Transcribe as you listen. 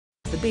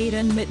The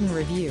Baiden Mitten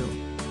Review.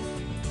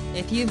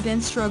 If you've been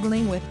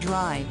struggling with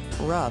dry,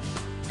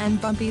 rough, and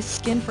bumpy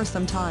skin for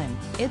some time,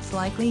 it's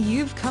likely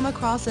you've come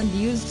across and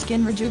used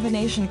skin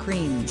rejuvenation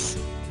creams.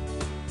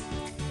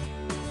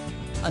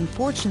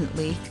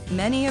 Unfortunately,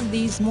 many of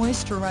these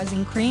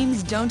moisturizing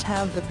creams don't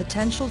have the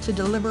potential to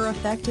deliver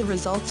effective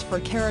results for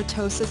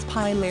keratosis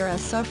pilaris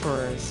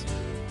sufferers.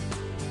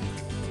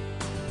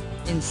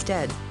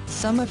 Instead,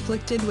 some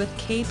afflicted with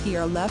KP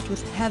are left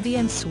with heavy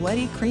and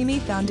sweaty creamy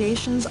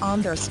foundations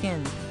on their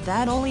skin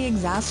that only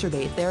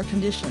exacerbate their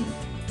condition.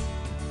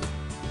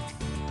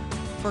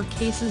 For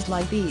cases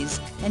like these,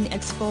 an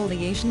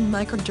exfoliation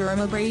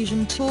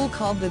microdermabrasion tool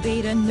called the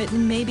Baiden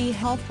Mitten may be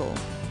helpful.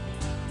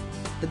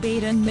 The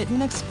Baiden Mitten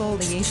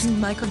Exfoliation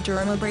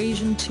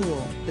Microdermabrasion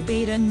Tool. The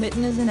Baiden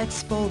Mitten is an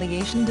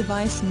exfoliation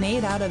device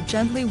made out of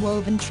gently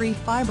woven tree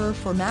fiber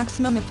for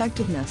maximum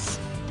effectiveness.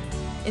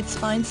 Its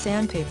fine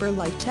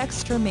sandpaper-like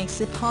texture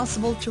makes it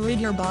possible to rid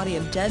your body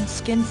of dead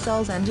skin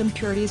cells and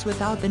impurities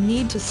without the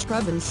need to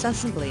scrub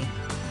incessantly.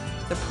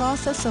 The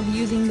process of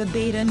using the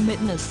Baiden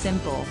Mitten is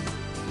simple.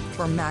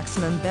 For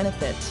maximum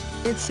benefit,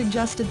 it's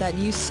suggested that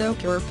you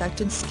soak your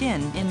affected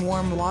skin in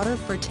warm water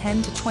for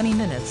 10 to 20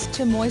 minutes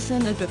to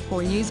moisten it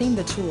before using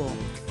the tool.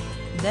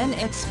 Then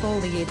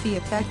exfoliate the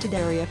affected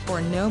area for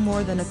no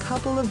more than a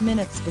couple of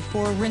minutes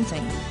before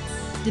rinsing.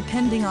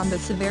 Depending on the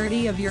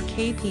severity of your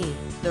KP,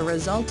 the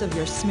result of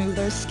your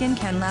smoother skin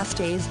can last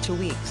days to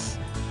weeks.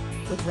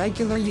 With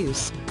regular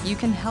use, you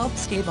can help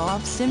stave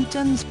off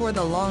symptoms for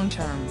the long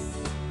term.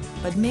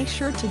 But make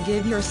sure to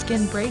give your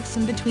skin breaks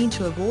in between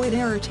to avoid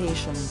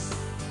irritation.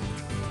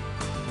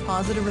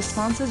 Positive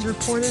responses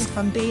reported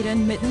from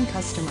Baiden Mitten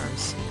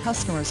customers.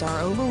 Customers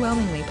are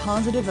overwhelmingly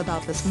positive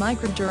about this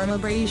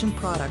microdermabrasion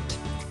product.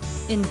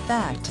 In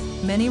fact,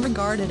 many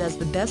regard it as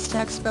the best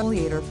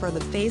exfoliator for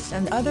the face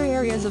and other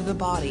areas of the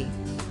body.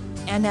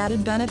 An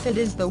added benefit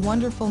is the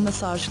wonderful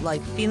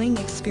massage-like feeling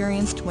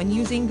experienced when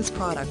using this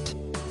product.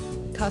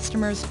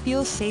 Customers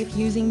feel safe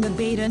using the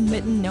Baiden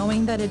Mitten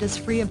knowing that it is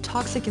free of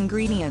toxic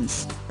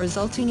ingredients,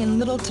 resulting in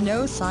little to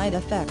no side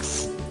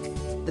effects.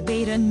 The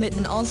Baiden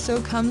Mitten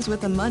also comes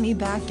with a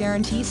money-back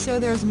guarantee, so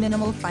there's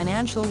minimal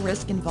financial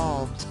risk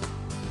involved.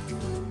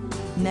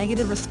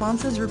 Negative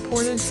responses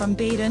reported from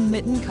Baiden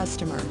Mitten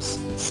customers.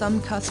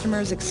 Some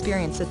customers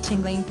experience a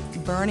tingling,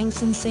 burning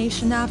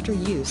sensation after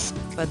use,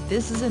 but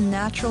this is a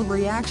natural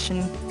reaction,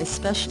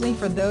 especially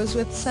for those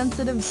with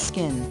sensitive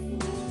skin.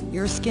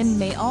 Your skin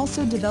may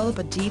also develop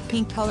a deep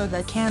pink color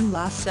that can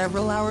last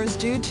several hours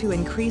due to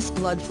increased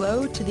blood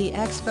flow to the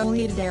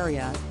exfoliated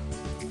area.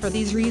 For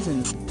these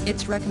reasons,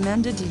 it's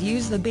recommended to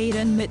use the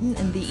Baiden Mitten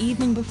in the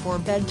evening before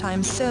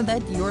bedtime so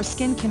that your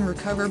skin can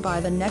recover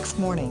by the next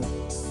morning.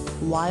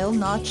 While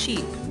not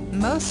cheap,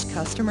 most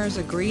customers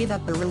agree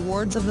that the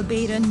rewards of the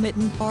Baiden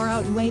Mitten far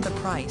outweigh the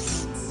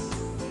price.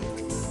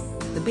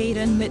 The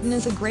Baiden Mitten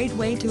is a great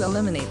way to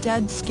eliminate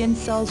dead skin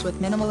cells with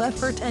minimal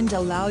effort and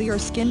allow your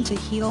skin to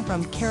heal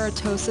from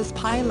keratosis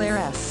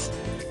pilaris.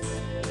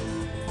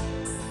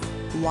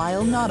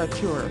 While not a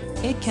cure,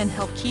 it can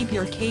help keep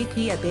your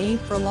KP at bay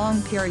for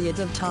long periods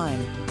of time.